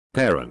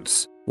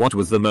Parents, what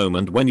was the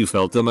moment when you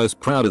felt the most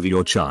proud of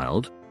your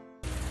child?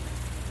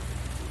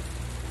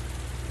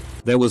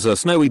 There was a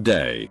snowy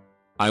day.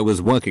 I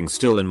was working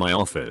still in my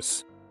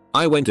office.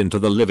 I went into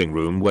the living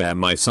room where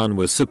my son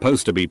was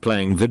supposed to be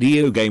playing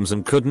video games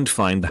and couldn't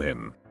find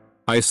him.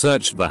 I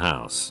searched the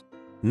house.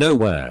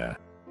 Nowhere.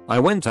 I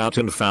went out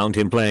and found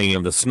him playing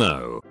in the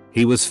snow.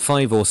 He was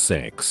 5 or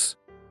 6.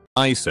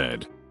 I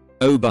said,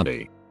 "Oh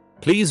buddy.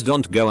 Please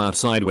don't go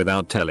outside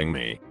without telling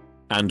me.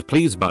 And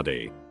please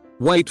buddy.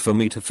 Wait for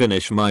me to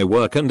finish my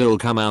work and I'll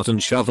come out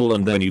and shovel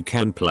and then you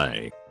can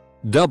play."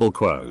 Double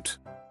quote.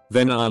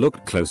 Then I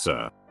looked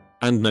closer.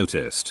 And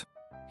noticed.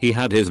 He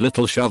had his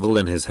little shovel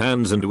in his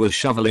hands and was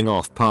shoveling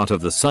off part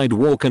of the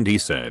sidewalk and he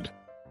said,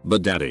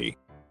 "But daddy.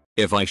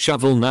 If I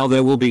shovel now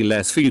there will be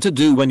less for you to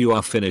do when you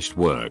are finished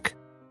work."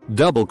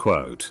 Double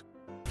quote.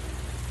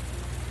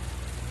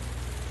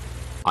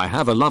 I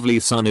have a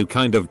lovely son who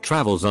kind of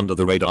travels under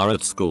the radar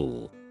at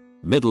school.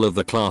 Middle of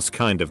the class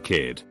kind of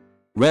kid.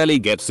 Rarely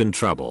gets in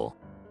trouble.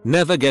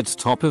 Never gets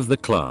top of the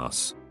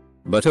class.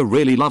 But a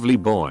really lovely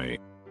boy.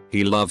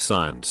 He loves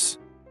science.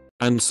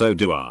 And so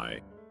do I.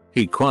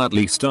 He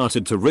quietly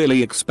started to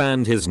really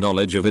expand his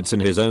knowledge of it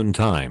in his own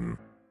time.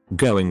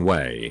 Going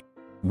way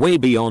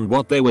beyond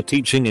what they were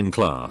teaching in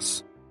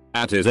class.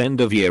 At his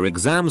end of year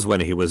exams when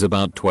he was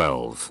about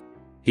 12.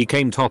 He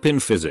came top in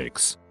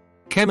physics,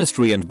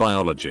 chemistry and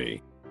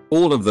biology.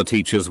 All of the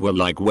teachers were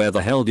like, where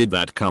the hell did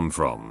that come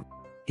from?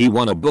 He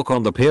won a book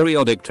on the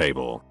periodic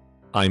table.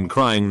 I'm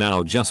crying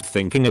now just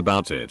thinking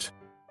about it.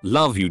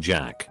 Love you,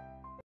 Jack.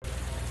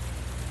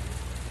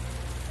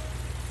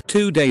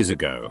 2 days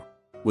ago.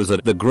 Was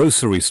at the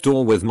grocery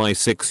store with my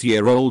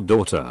 6-year-old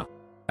daughter.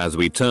 As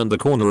we turned the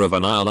corner of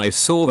an aisle I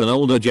saw an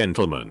older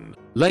gentleman,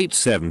 late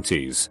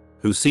 70s,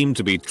 who seemed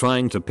to be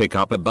trying to pick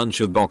up a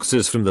bunch of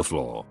boxes from the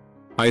floor.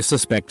 I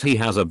suspect he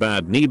has a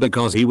bad knee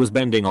because he was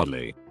bending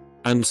oddly.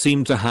 And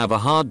seemed to have a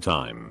hard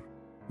time.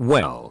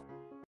 Well.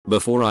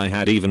 Before I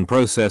had even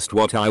processed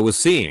what I was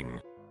seeing.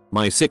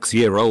 My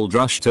 6-year-old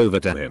rushed over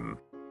to him.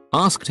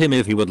 Asked him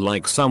if he would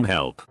like some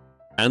help.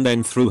 And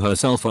then threw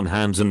herself on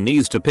hands and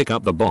knees to pick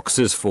up the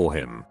boxes for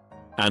him.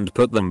 And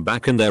put them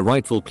back in their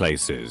rightful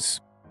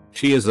places.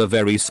 She is a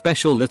very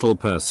special little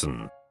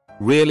person.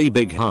 Really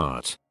big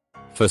heart.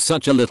 For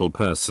such a little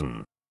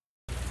person.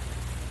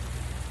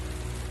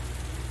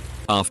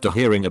 After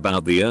hearing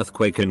about the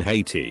earthquake in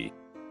Haiti,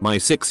 my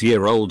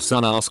 6-year-old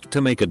son asked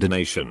to make a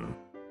donation.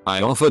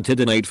 I offered to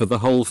donate for the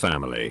whole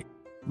family.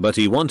 But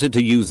he wanted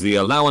to use the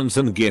allowance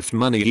and gift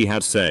money he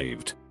had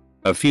saved.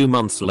 A few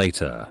months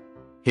later,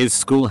 his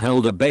school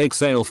held a bake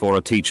sale for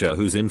a teacher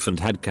whose infant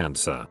had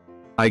cancer.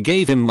 I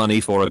gave him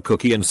money for a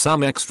cookie and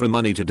some extra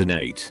money to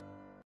donate.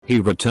 He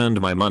returned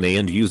my money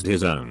and used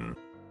his own.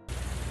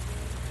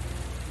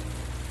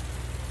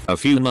 A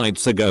few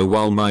nights ago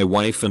while my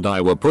wife and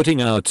I were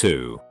putting our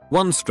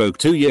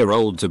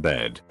 2-year-old to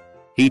bed,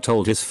 he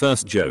told his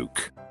first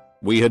joke.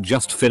 We had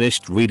just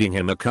finished reading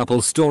him a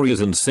couple stories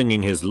and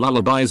singing his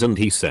lullabies and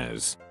he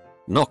says,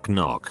 "Knock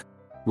knock."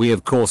 We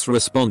of course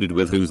responded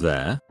with, "Who's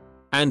there?"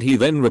 And he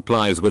then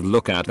replies with,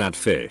 "Look at that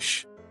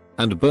fish."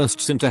 And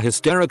bursts into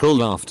hysterical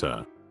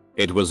laughter.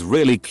 It was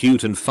really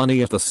cute and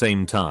funny at the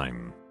same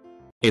time.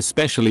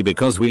 Especially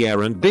because we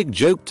aren't big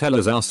joke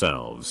tellers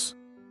ourselves.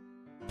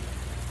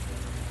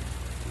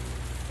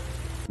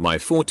 My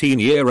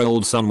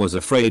 14-year-old son was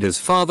afraid his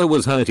father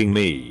was hurting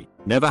me,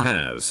 never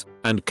has,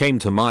 and came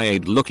to my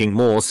aid looking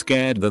more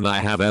scared than I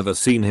have ever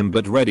seen him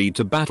but ready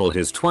to battle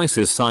his twice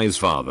his size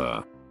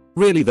father.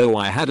 Really though,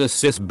 I had a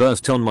cyst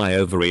burst on my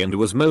ovary and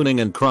was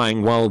moaning and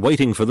crying while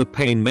waiting for the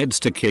pain meds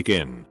to kick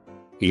in.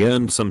 He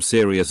earned some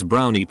serious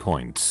brownie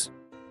points.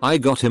 I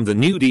got him the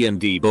new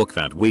D&D book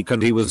that week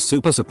and he was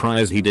super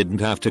surprised he didn't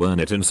have to earn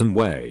it in some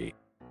way.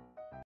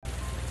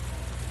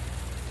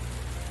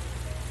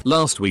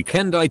 Last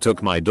weekend I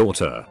took my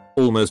daughter,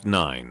 almost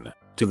 9,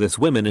 to this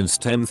Women in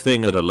STEM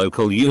thing at a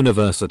local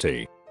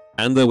university.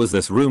 And there was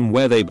this room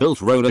where they built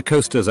roller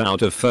coasters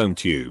out of foam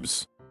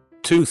tubes,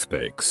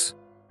 toothpicks,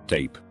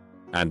 tape,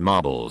 and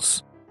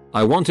marbles.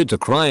 I wanted to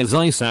cry as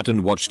I sat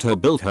and watched her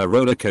build her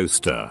roller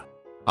coaster.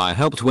 I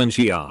helped when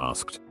she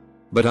asked.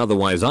 But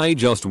otherwise I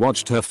just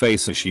watched her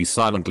face as she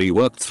silently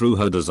worked through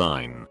her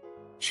design.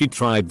 She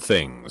tried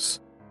things.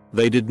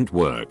 They didn't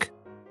work.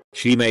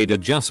 She made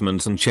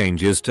adjustments and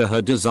changes to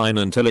her design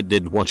until it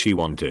did what she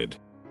wanted.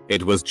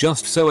 It was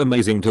just so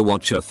amazing to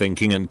watch her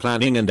thinking and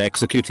planning and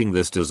executing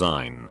this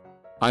design.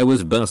 I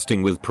was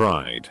bursting with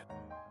pride.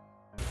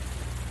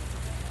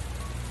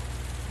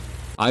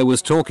 I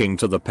was talking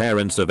to the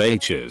parents of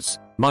H's,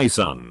 my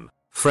son,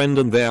 friend,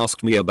 and they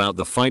asked me about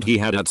the fight he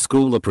had at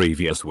school the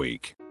previous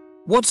week.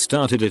 What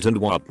started it and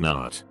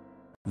whatnot.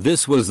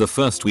 This was the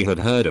first we had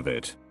heard of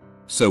it.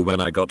 So when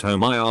I got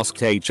home I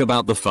asked H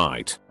about the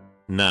fight.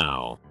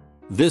 Now,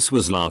 this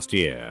was last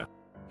year.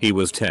 He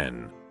was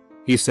 10.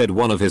 He said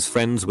one of his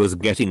friends was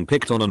getting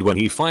picked on and when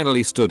he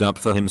finally stood up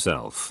for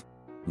himself,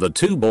 the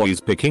 2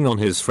 boys picking on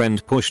his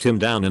friend pushed him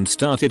down and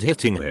started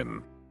hitting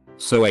him.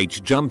 So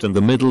H jumped in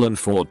the middle and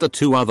fought the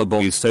 2 other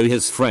boys so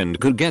his friend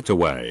could get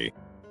away.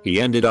 He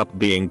ended up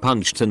being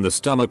punched in the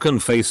stomach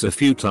and face a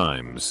few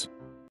times.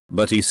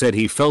 But he said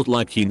he felt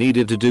like he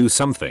needed to do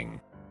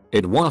something.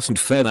 It wasn't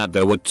fair that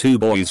there were 2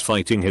 boys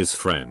fighting his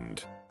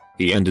friend.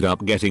 He ended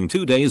up getting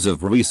 2 days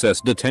of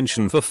recess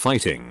detention for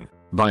fighting,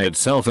 by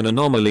itself an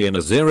anomaly in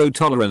a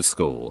zero-tolerance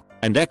school,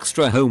 and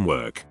extra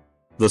homework.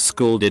 The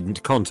school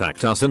didn't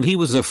contact us and he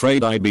was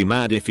afraid I'd be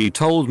mad if he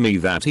told me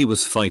that he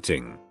was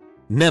fighting.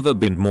 Never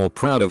been more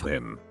proud of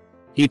him.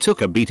 He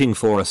took a beating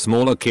for a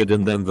smaller kid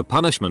and then the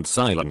punishment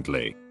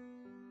silently.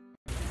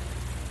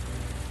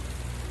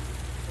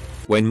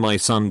 When my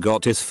son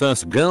got his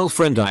first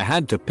girlfriend, I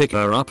had to pick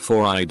her up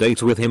for a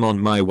date with him on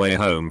my way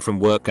home from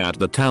work at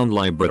the town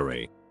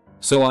library.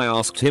 So I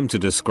asked him to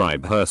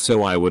describe her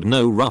so I would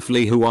know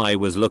roughly who I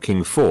was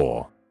looking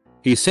for.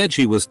 He said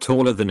she was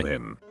taller than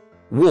him,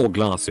 wore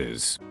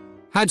glasses,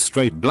 had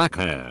straight black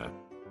hair,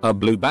 a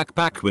blue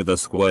backpack with a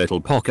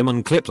Squirtle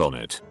Pokemon clipped on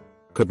it.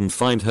 Couldn't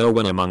find her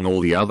when among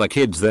all the other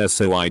kids there,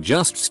 so I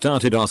just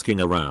started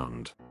asking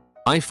around.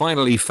 I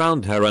finally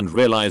found her and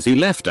realized he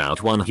left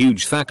out one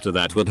huge factor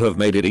that would have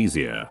made it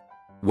easier.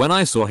 When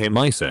I saw him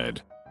I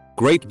said,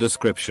 "Great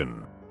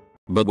description.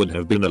 But would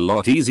have been a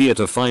lot easier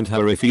to find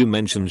her if you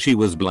mentioned she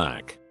was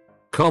black.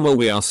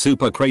 We are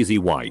super crazy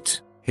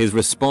white." His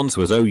response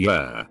was, "Oh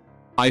yeah.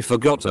 I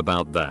forgot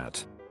about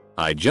that."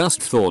 I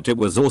just thought it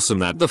was awesome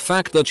that the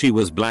fact that she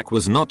was black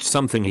was not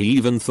something he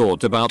even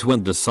thought about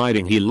when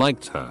deciding he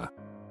liked her.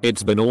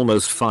 It's been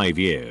almost 5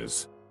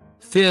 years.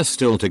 They're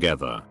still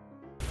together.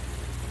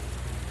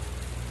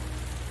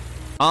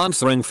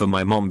 Answering for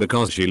my mom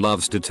because she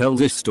loves to tell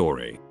this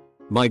story.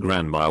 My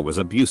grandma was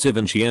abusive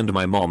and she and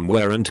my mom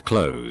weren't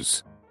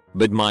close.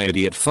 But my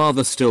idiot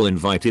father still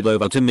invited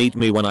over to meet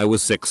me when I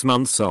was 6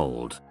 months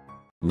old.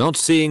 Not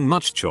seeing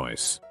much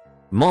choice,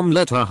 mom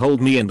let her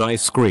hold me and I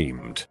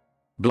screamed.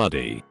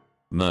 Bloody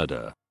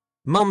murder.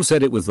 Mom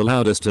said it was the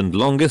loudest and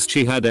longest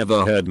she had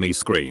ever heard me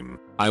scream.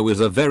 I was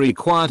a very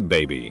quiet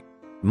baby.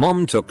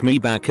 Mom took me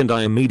back and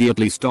I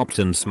immediately stopped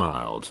and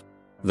smiled.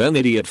 Then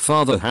idiot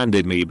father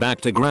handed me back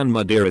to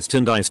Grandma Dearest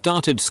and I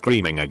started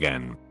screaming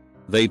again.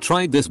 They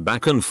tried this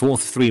back and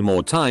forth 3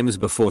 more times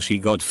before she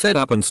got fed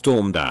up and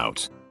stormed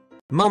out.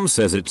 Mom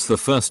says it's the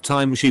first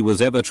time she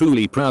was ever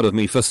truly proud of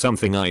me for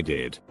something I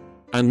did.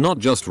 And not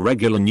just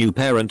regular new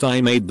parent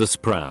I made this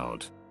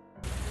proud.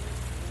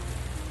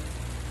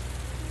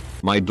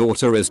 My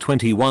daughter is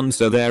 21,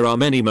 so there are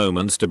many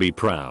moments to be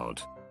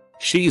proud.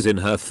 She's in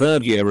her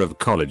 3rd year of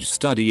college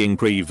studying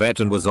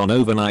pre-vet and was on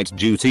overnight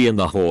duty in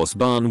the horse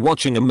barn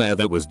watching a mare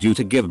that was due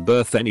to give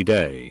birth any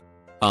day.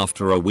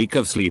 After a week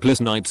of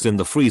sleepless nights in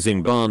the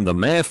freezing barn, the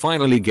mare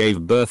finally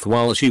gave birth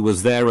while she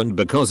was there, and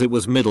because it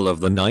was middle of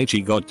the night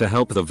she got to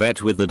help the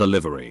vet with the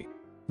delivery.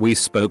 We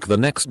spoke the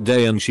next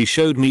day and she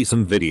showed me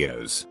some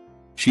videos.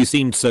 She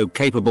seemed so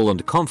capable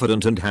and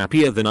confident and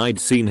happier than I'd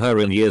seen her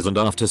in years, and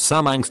after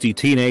some angsty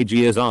teenage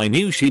years I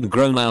knew she'd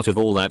grown out of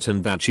all that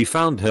and that she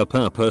found her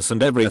purpose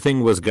and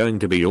everything was going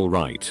to be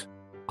alright.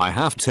 I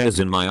have tears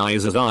in my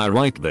eyes as I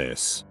write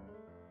this.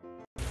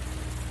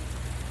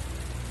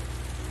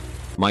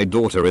 My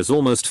daughter is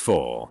almost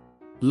 4.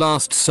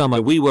 Last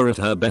summer we were at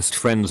her best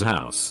friend's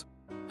house.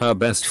 Her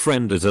best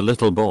friend is a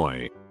little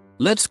boy.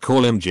 Let's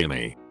call him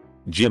Jimmy.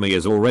 Jimmy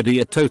is already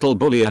a total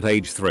bully at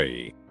age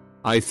 3.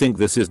 I think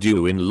this is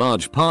due in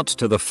large part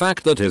to the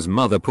fact that his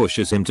mother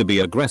pushes him to be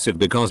aggressive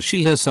because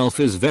she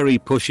herself is very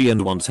pushy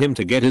and wants him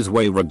to get his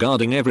way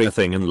regarding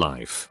everything in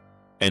life.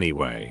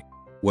 Anyway,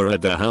 we're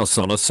at their house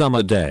on a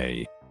summer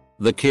day.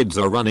 The kids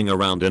are running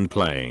around and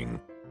playing.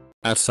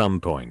 At some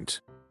point,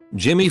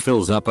 Jimmy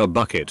fills up a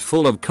bucket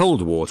full of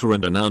cold water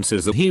and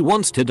announces that he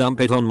wants to dump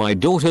it on my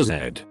daughter's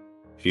head.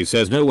 She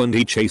says no and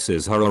he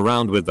chases her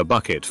around with the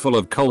bucket full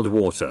of cold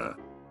water.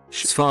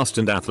 She's fast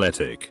and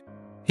athletic.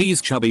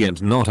 He's chubby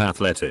and not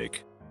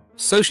athletic.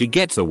 So she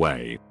gets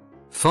away.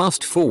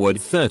 Fast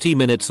forward 30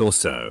 minutes or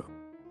so.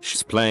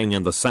 She's playing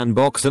in the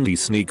sandbox and he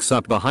sneaks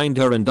up behind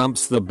her and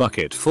dumps the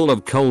bucket full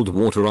of cold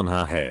water on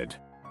her head.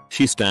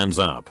 She stands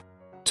up,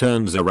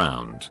 turns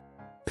around,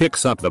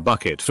 picks up the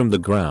bucket from the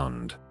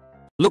ground,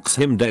 looks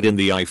him dead in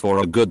the eye for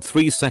a good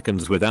 3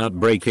 seconds without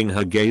breaking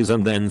her gaze,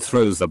 and then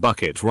throws the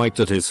bucket right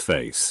at his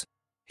face.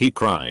 He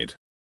cried.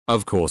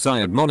 Of course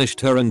I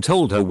admonished her and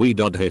told her we'd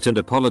hit and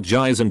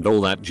apologize and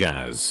all that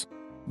jazz.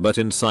 But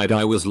inside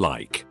I was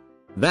like,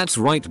 that's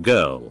right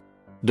girl.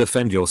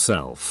 Defend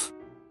yourself.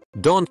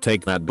 Don't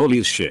take that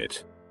bully's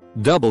shit.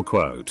 Double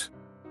quote.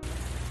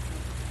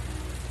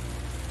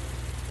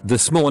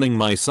 This morning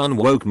my son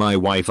woke my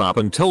wife up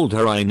and told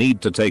her I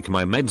need to take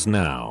my meds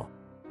now.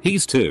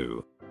 He's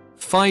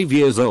 5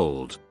 years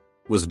old.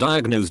 Was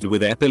diagnosed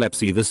with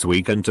epilepsy this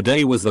week and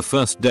today was the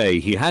first day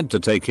he had to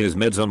take his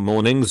meds on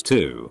mornings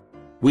too.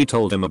 We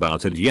told him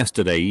about it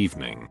yesterday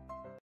evening.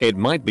 It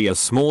might be a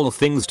small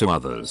things to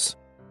others,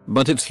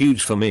 but it's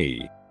huge for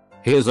me.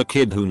 Here's a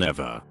kid who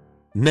never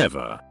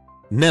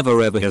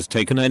ever has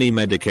taken any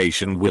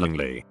medication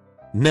willingly.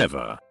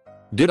 Never.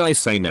 Did I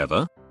say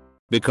never?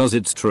 Because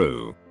it's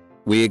true.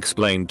 We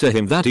explained to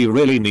him that he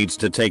really needs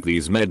to take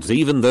these meds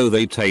even though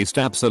they taste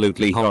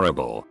absolutely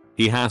horrible.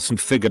 He hasn't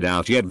figured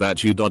out yet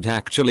that you don't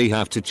actually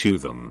have to chew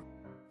them.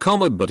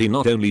 But he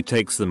not only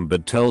takes them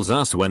but tells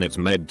us when it's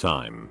med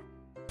time.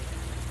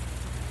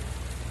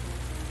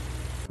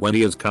 When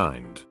he is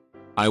kind.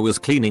 I was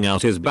cleaning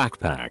out his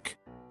backpack.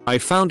 I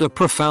found a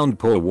profound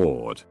poor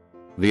award.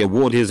 The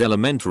award his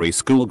elementary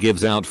school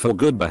gives out for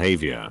good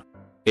behavior.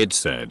 It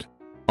said,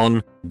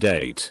 "On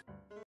date."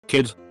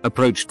 Kid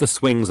approached the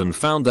swings and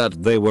found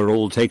that they were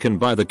all taken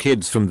by the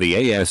kids from the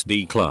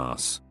ASD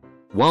class.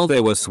 While they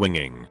were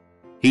swinging,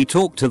 he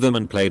talked to them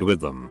and played with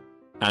them,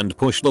 and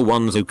pushed the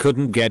ones who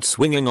couldn't get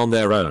swinging on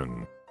their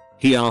own.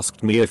 He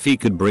asked me if he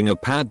could bring a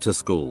pad to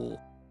school.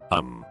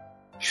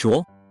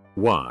 Sure.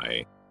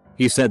 Why?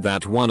 He said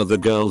that one of the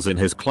girls in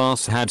his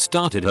class had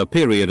started her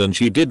period and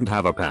she didn't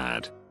have a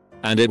pad.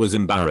 And it was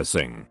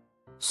embarrassing.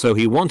 So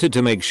he wanted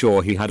to make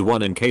sure he had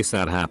one in case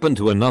that happened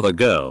to another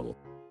girl.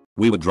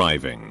 We were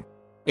driving.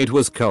 It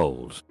was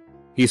cold.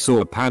 He saw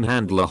a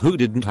panhandler who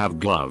didn't have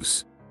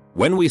gloves.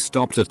 When we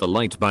stopped at the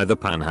light by the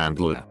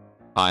panhandler,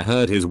 I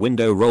heard his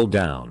window roll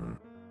down.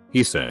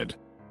 He said,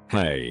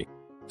 "Hey,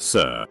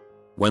 sir."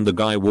 When the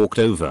guy walked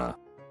over,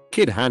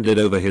 kid handed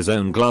over his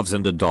own gloves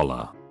and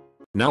 $1.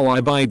 Now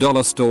I buy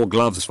dollar store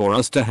gloves for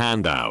us to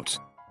hand out.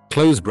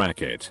 Close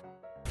bracket.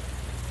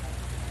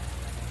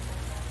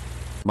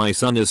 My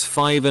son is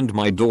 5 and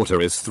my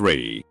daughter is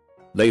 3.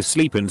 They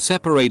sleep in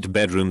separate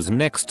bedrooms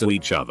next to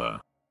each other.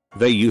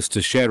 They used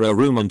to share a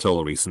room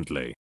until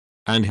recently,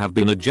 and have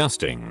been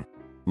adjusting.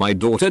 My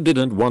daughter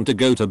didn't want to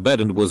go to bed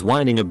and was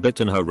whining a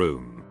bit in her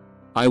room.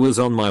 I was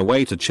on my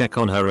way to check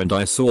on her and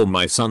I saw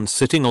my son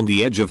sitting on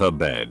the edge of her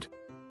bed.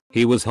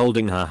 He was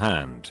holding her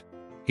hand.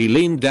 He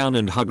leaned down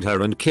and hugged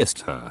her and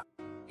kissed her.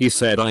 He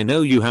said, "I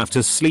know you have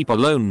to sleep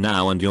alone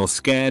now and you're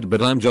scared,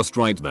 but I'm just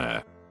right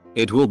there.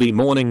 It will be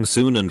morning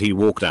soon," and he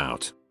walked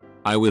out.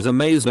 I was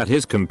amazed at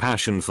his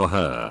compassion for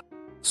her.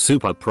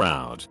 Super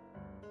proud.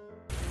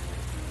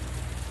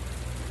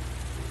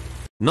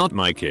 Not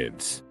my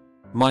kids.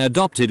 My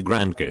adopted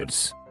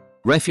grandkids.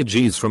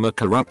 Refugees from a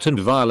corrupt and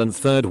violent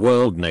third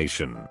world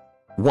nation.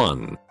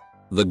 1.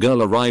 The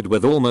girl arrived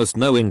with almost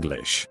no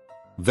English.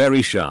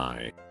 Very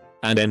shy.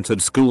 And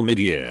entered school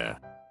mid-year.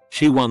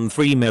 She won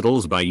 3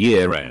 medals by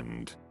year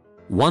end.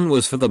 1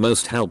 was for the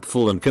most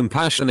helpful and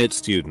compassionate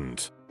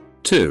student.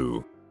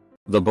 2.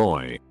 The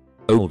boy,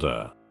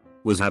 older,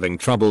 was having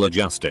trouble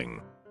adjusting.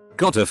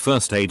 Got a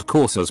first aid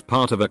course as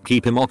part of a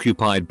keep him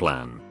occupied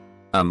plan.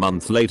 A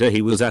month later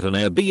he was at an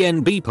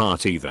Airbnb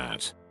party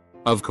that,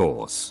 of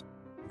course,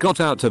 got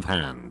out of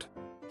hand.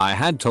 I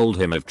had told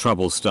him if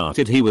trouble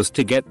started he was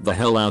to get the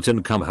hell out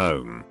and come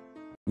home.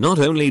 Not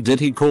only did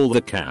he call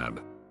the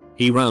cab,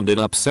 he rounded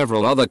up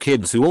several other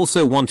kids who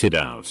also wanted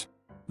out.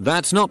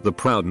 That's not the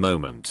proud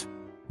moment.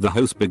 The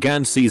host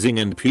began seizing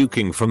and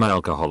puking from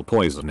alcohol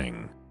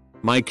poisoning.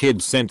 My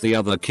kids sent the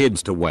other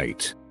kids to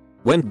wait.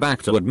 Went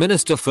back to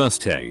administer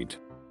first aid.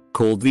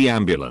 Called the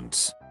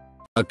ambulance.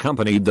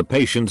 Accompanied the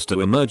patients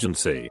to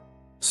emergency.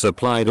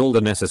 Supplied all the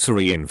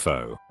necessary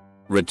info.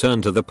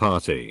 Returned to the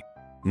party.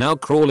 Now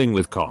crawling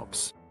with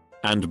cops.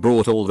 And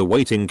brought all the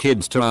waiting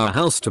kids to our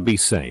house to be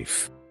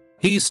safe.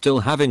 He's still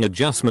having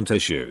adjustment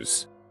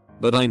issues.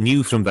 But I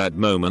knew from that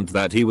moment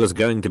that he was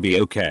going to be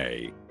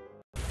okay.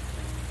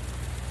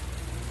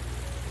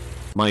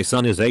 My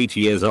son is 8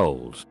 years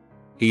old.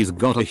 He's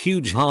got a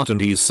huge heart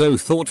and he's so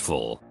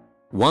thoughtful.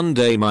 One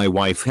day my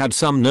wife had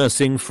some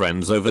nursing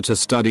friends over to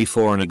study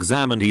for an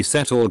exam and he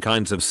set all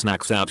kinds of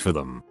snacks out for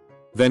them.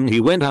 Then he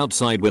went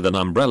outside with an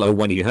umbrella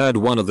when he heard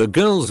one of the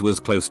girls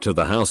was close to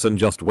the house and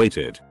just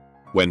waited.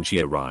 When she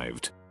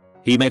arrived,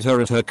 he met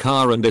her at her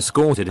car and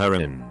escorted her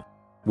in.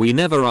 We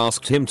never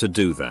asked him to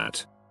do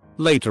that.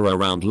 Later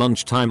around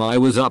lunchtime I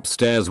was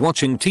upstairs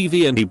watching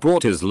TV and he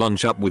brought his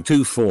lunch up with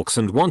 2 forks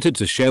and wanted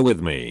to share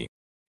with me.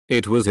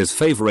 It was his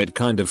favorite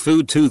kind of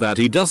food too that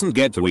he doesn't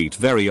get to eat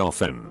very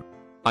often.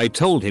 I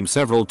told him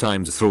several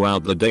times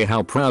throughout the day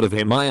how proud of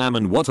him I am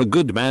and what a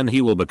good man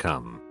he will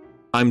become.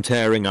 I'm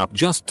tearing up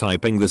just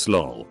typing this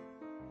lol.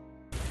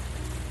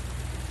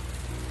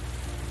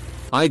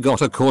 I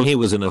got a call he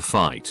was in a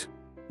fight.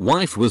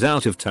 Wife was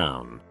out of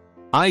town.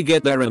 I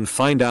get there and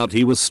find out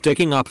he was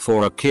sticking up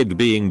for a kid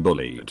being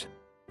bullied.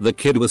 The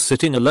kid was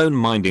sitting alone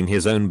minding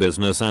his own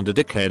business and a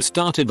dickhead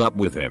started up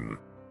with him.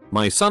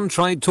 My son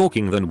tried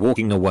talking then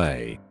walking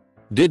away.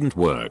 Didn't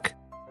work.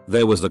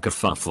 There was a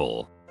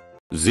kerfuffle.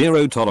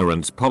 Zero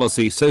tolerance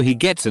policy, so he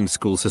gets in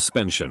school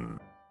suspension.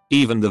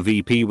 Even the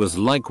VP was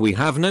like, "We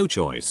have no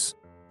choice."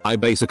 I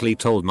basically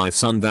told my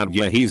son that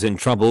yeah, he's in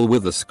trouble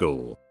with the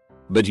school.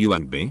 But you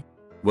and me?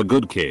 Were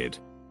good kid.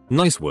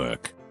 Nice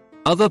work.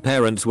 Other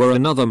parents were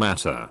another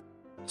matter.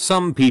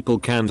 Some people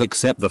can't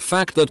accept the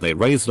fact that they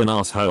raised an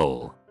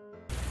asshole.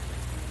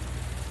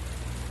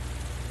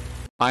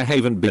 I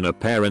haven't been a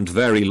parent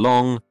very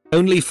long,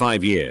 only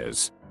 5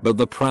 years, but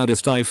the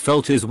proudest I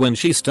felt is when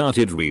she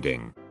started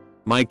reading.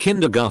 My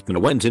kindergartner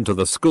went into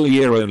the school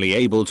year only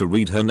able to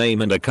read her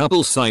name and a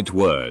couple sight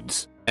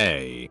words,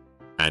 A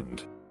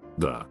and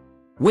the,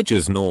 which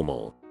is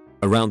normal.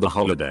 Around the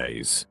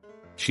holidays,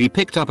 She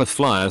picked up a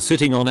flyer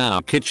sitting on our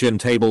kitchen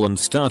table and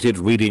started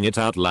reading it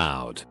out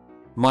loud.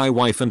 My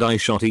wife and I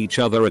shot each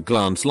other a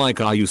glance like,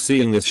 are you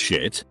seeing this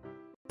shit?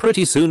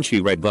 Pretty soon she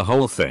read the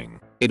whole thing.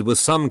 It was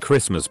some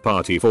Christmas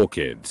party for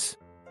kids.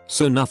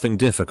 So nothing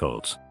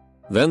difficult.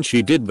 Then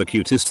she did the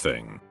cutest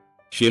thing.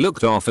 She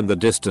looked off in the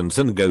distance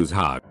and goes,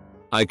 "Huh,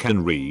 I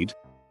can read."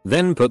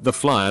 Then put the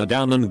flyer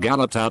down and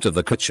galloped out of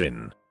the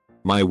kitchen.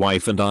 My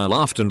wife and I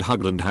laughed and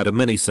hugged and had a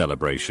mini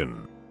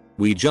celebration.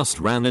 We just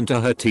ran into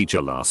her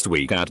teacher last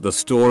week at the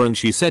store and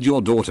she said,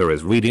 "Your daughter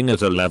is reading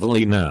at a level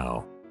E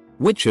now."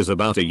 Which is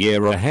about a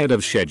year ahead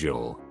of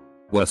schedule.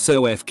 We're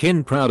so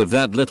effkin' proud of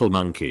that little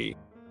monkey.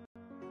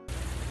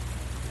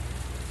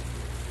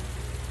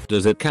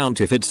 Does it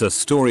count if it's a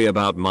story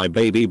about my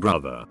baby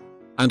brother?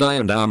 And I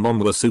and our mom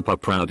were super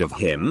proud of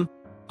him.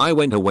 I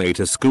went away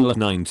to school at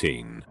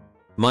 19.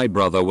 My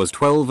brother was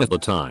 12 at the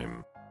time.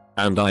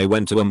 And I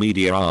went to a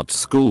media arts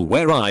school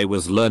where I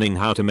was learning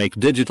how to make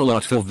digital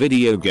art for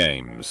video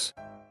games.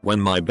 When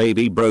my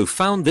baby bro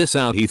found this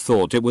out, he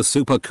thought it was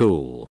super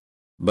cool.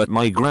 But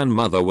my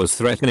grandmother was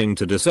threatening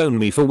to disown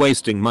me for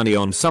wasting money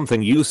on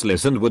something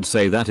useless and would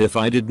say that if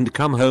I didn't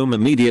come home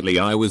immediately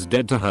I was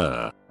dead to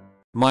her.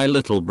 My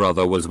little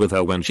brother was with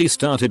her when she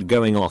started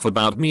going off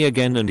about me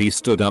again and he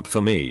stood up for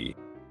me.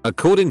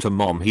 According to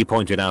mom, he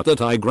pointed out that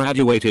I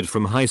graduated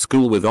from high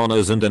school with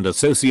honors and an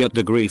associate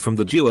degree from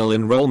the dual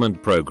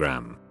enrollment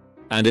program.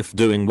 And if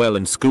doing well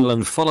in school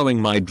and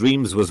following my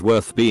dreams was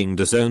worth being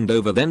disowned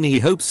over, then he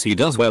hopes he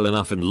does well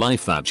enough in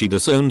life that she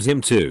disowns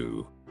him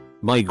too.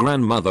 My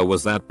grandmother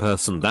was that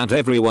person that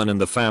everyone in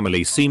the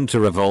family seemed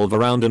to revolve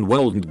around and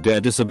wouldn't dare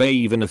disobey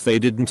even if they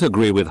didn't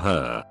agree with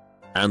her.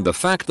 And the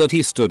fact that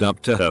he stood up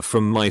to her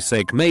from my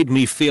sake made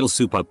me feel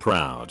super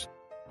proud.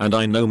 And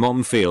I know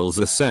mom feels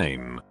the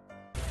same.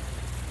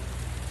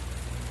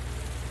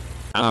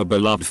 Our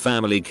beloved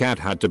family cat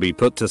had to be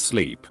put to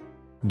sleep.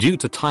 Due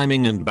to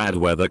timing and bad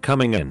weather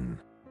coming in.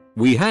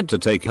 We had to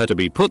take her to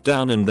be put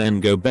down and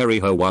then go bury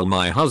her while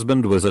my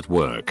husband was at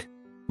work.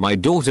 My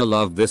daughter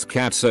loved this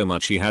cat so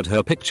much she had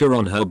her picture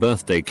on her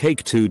birthday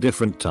cake 2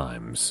 different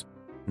times.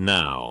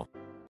 Now,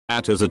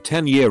 as a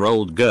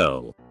 10-year-old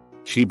girl,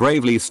 she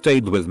bravely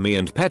stayed with me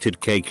and petted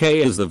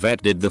KK as the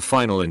vet did the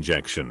final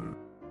injection.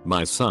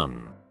 My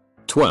son,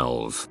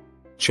 12,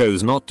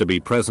 chose not to be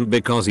present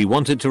because he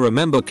wanted to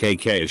remember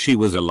KK as she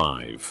was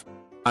alive.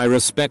 I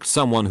respect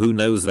someone who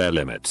knows their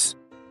limits.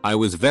 I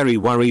was very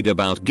worried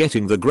about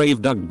getting the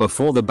grave dug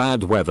before the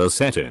bad weather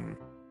set in.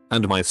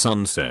 And my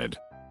son said,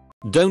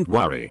 "Don't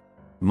worry,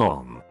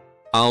 Mom.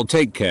 I'll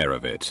take care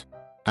of it."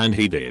 And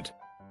he did.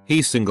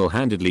 He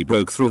single-handedly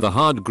broke through the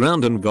hard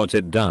ground and got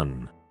it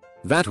done.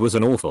 That was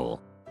an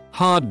awful,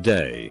 hard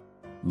day.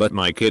 But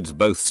my kids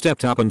both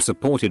stepped up and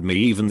supported me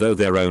even though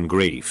their own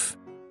grief.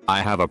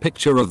 I have a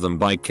picture of them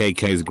by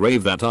KK's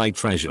grave that I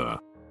treasure.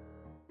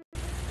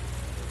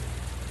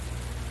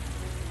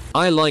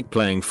 I like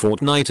playing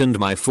Fortnite and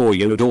my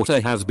 4-year-old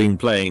daughter has been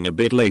playing a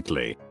bit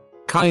lately.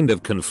 Kind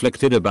of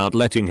conflicted about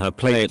letting her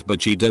play it,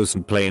 but she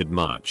doesn't play it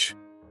much.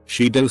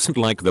 She doesn't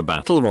like the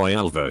battle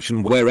royale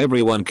version where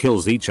everyone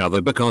kills each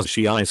other because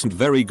she isn't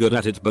very good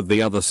at it, but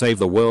the other save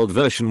the world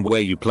version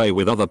where you play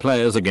with other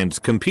players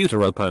against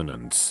computer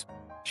opponents.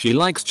 She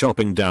likes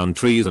chopping down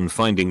trees and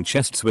finding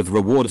chests with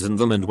rewards in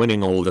them and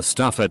winning all the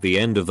stuff at the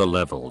end of the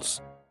levels.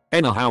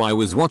 Anyhow, I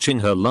was watching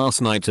her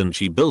last night and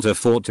she built a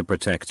fort to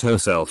protect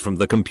herself from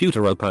the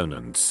computer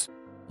opponents.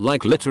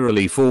 Like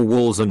literally 4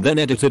 walls, and then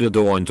edited a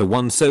door into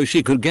one so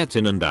she could get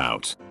in and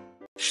out.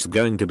 She's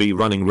going to be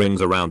running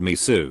rings around me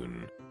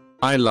soon.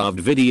 I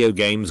loved video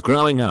games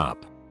growing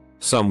up.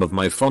 Some of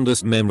my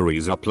fondest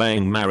memories are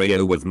playing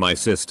Mario with my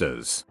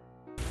sisters.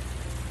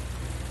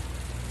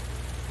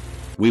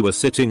 We were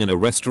sitting in a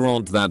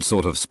restaurant that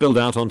sort of spilled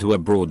out onto a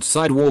broad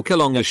sidewalk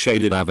along a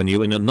shaded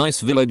avenue in a nice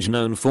village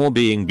known for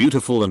being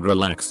beautiful and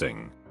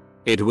relaxing.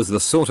 It was the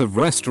sort of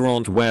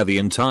restaurant where the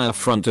entire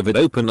front of it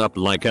opened up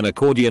like an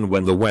accordion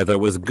when the weather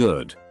was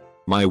good.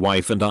 My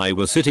wife and I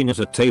were sitting at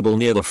a table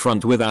near the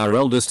front with our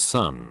eldest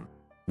son.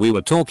 We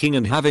were talking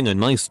and having a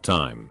nice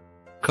time,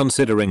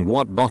 considering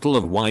what bottle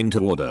of wine to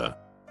order.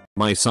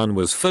 My son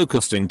was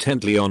focused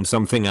intently on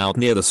something out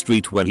near the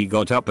street when he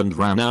got up and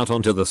ran out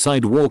onto the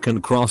sidewalk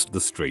and crossed the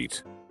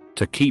street.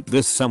 To keep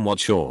this somewhat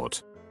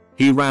short,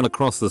 he ran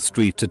across the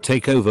street to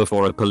take over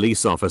for a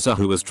police officer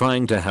who was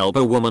trying to help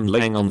a woman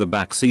laying on the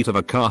back seat of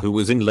a car who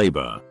was in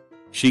labor.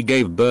 She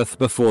gave birth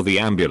before the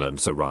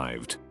ambulance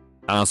arrived.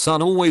 Our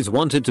son always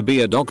wanted to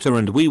be a doctor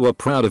and we were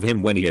proud of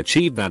him when he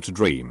achieved that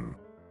dream.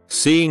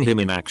 Seeing him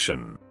in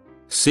action,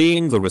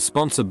 seeing the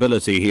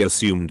responsibility he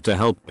assumed to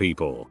help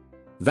people,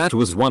 that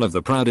was one of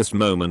the proudest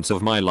moments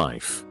of my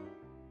life.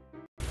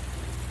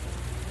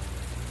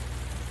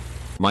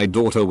 My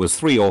daughter was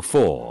 3 or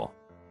 4.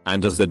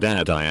 And as the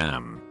dad I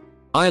am,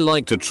 I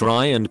like to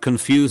try and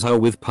confuse her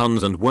with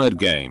puns and word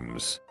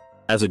games.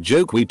 As a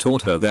joke, we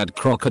taught her that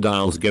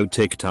crocodiles go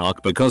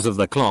tick-tock because of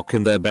the clock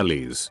in their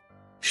bellies.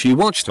 She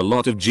watched a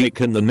lot of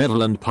Jake and the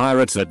Netherland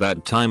Pirates at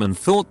that time and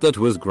thought that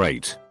was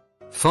great.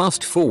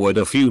 Fast forward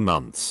a few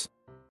months,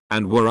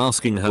 and were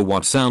asking her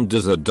what sound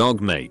does a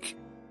dog make?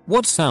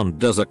 What sound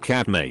does a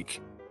cat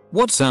make?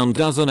 What sound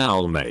does an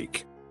owl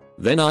make?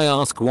 Then I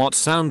ask what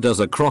sound does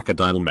a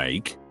crocodile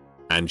make?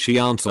 And she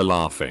answer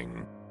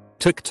laughing.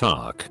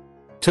 Tick-tock.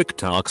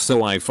 Tick-tock,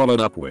 so I followed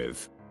up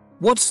with,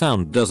 what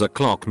sound does a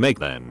clock make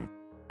then?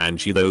 And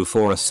she though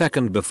for a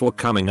second before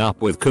coming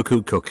up with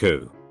cuckoo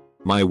cuckoo.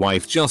 My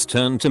wife just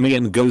turned to me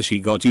and goes, she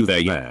got you there,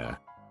 yeah.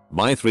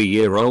 My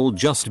 3-year-old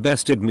just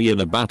bested me in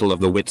a battle of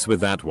the wits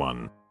with that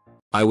one.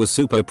 I was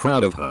super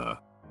proud of her.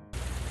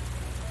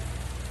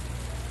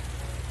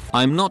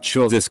 I'm not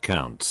sure this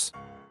counts,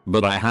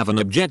 but I have an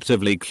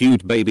objectively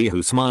cute baby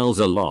who smiles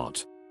a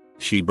lot.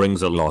 She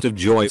brings a lot of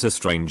joy to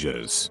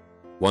strangers.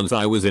 Once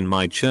I was in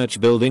my church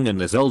building and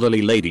this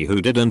elderly lady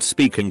who didn't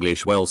speak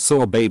English well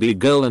saw baby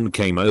girl and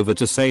came over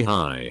to say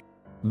hi.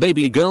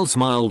 Baby girl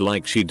smiled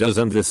like she does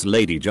and this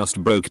lady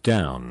just broke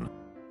down.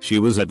 She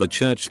was at the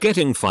church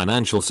getting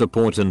financial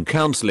support and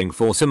counseling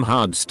for some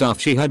hard stuff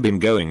she had been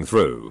going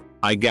through,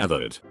 I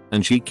gathered,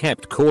 and she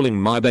kept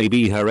calling my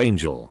baby her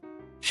angel.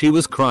 She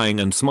was crying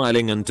and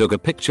smiling and took a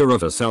picture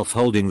of herself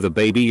holding the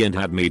baby and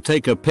had me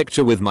take a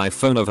picture with my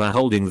phone of her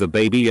holding the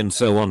baby and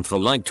so on for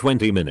like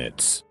 20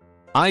 minutes.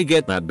 I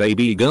get that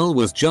baby girl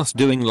was just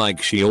doing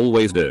like she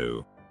always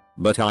do.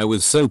 But I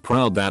was so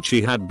proud that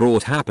she had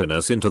brought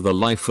happiness into the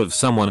life of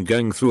someone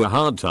going through a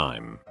hard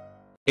time.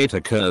 It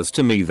occurs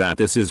to me that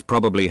this is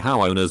probably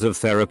how owners of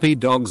therapy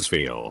dogs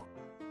feel.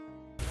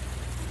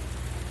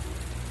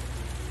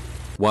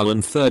 While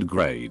in 3rd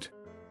grade,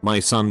 my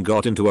son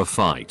got into a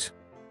fight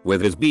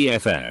with his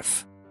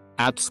BFF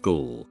at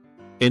school.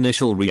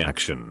 Initial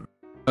reaction: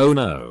 oh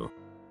no.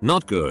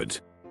 Not good.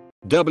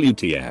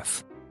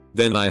 WTF.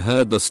 Then I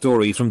heard the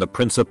story from the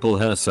principal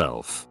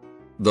herself.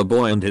 The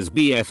boy and his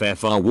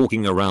BFF are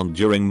walking around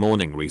during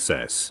morning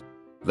recess.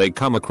 They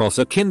come across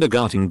a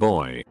kindergarten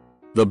boy.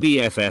 The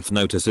BFF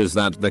notices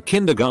that the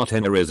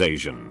kindergartner is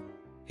Asian.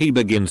 He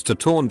begins to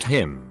taunt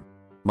him.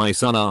 My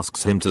son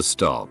asks him to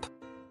stop.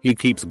 He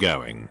keeps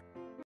going.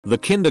 The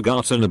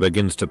kindergartner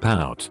begins to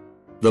pout.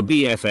 The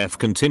BFF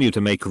continue to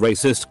make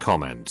racist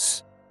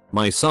comments.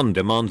 My son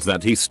demands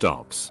that he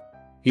stops.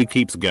 He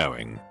keeps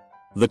going.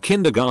 The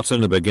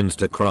kindergartner begins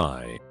to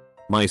cry.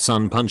 My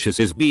son punches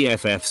his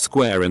BFF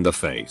square in the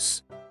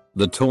face.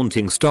 The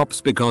taunting stops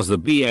because the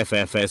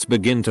BFFs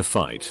begin to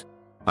fight.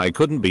 I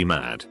couldn't be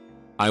mad.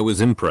 I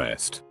was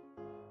impressed.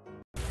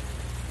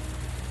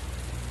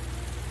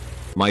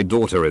 My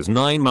daughter is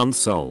 9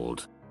 months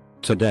old.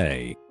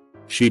 Today,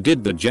 she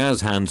did the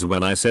jazz hands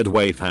when I said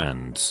wave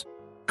hands,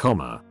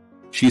 comma.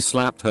 She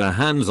slapped her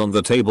hands on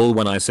the table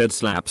when I said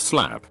slap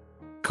slap,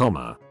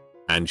 comma.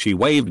 And she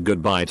waved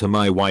goodbye to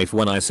my wife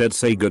when I said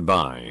say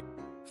goodbye.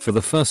 For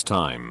the first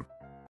time.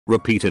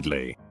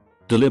 Repeatedly.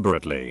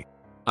 Deliberately.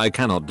 I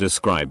cannot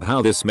describe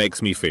how this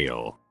makes me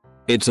feel.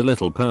 It's a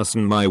little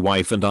person my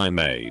wife and I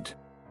made.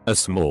 A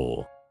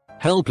small,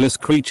 helpless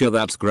creature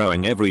that's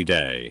growing every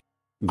day.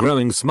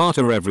 Growing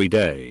smarter every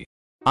day.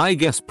 I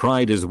guess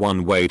pride is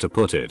one way to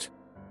put it.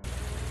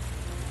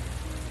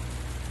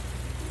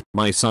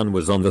 My son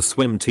was on the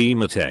swim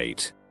team at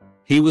 8.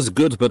 He was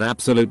good but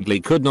absolutely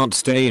could not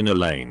stay in a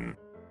lane.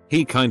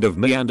 He kind of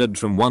meandered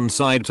from one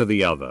side to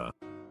the other.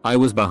 I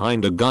was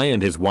behind a guy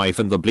and his wife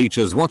in the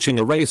bleachers watching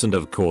a race and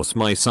of course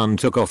my son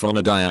took off on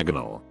a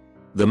diagonal.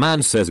 The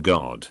man says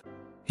God.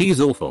 He's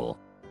awful.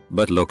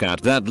 But look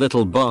at that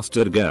little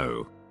bastard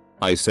go.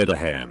 I said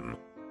ahem.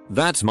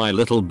 That's my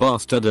little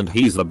bastard and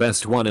he's the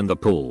best one in the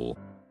pool.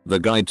 The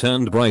guy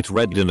turned bright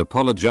red and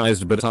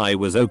apologized but I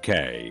was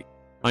okay.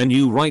 I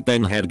knew right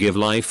then he'd give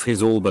life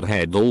his all but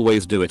he'd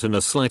always do it in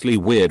a slightly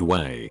weird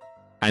way.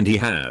 And he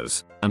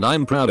has, and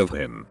I'm proud of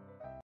him.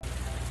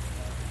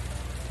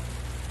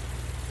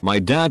 My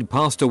dad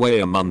passed away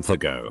a month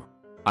ago.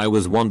 I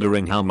was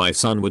wondering how my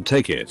son would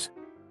take it.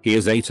 He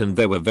is 8 and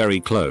they were very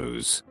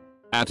close.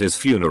 At his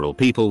funeral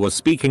people were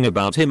speaking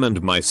about him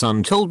and my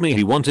son told me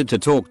he wanted to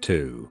talk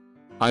too.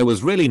 I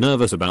was really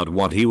nervous about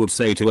what he would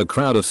say to a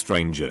crowd of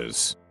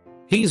strangers.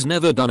 He's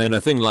never done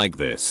anything like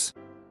this.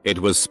 It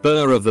was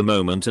spur of the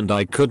moment and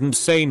I couldn't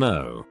say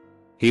no.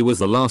 He was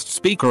the last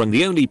speaker and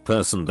the only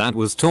person that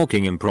was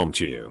talking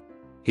impromptu.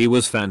 He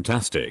was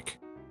fantastic.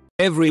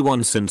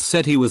 Everyone since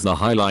said he was the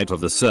highlight of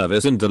the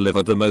service and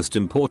delivered the most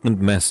important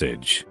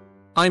message.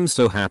 I'm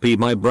so happy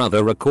my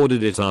brother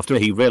recorded it after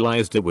he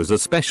realized it was a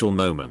special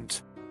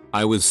moment.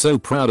 I was so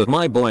proud of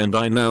my boy and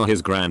I know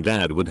his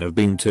granddad would have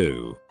been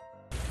too.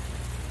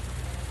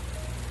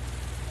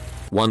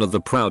 One of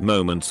the proud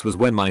moments was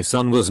when my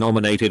son was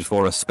nominated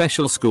for a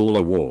special school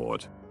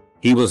award.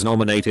 He was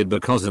nominated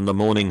because in the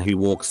morning he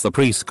walks the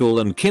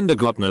preschool and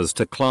kindergartners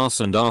to class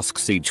and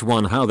asks each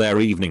one how their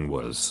evening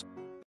was.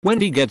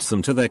 When he gets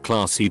them to their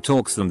class he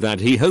talks them that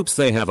he hopes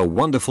they have a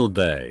wonderful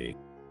day.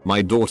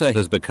 My daughter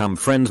has become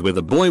friends with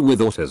a boy with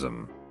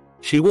autism.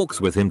 She walks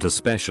with him to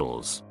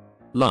specials,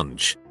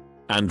 lunch,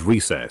 and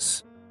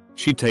recess.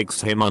 She takes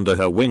him under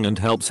her wing and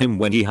helps him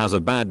when he has a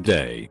bad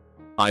day.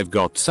 I've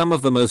got some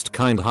of the most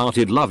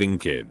kind-hearted loving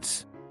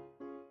kids.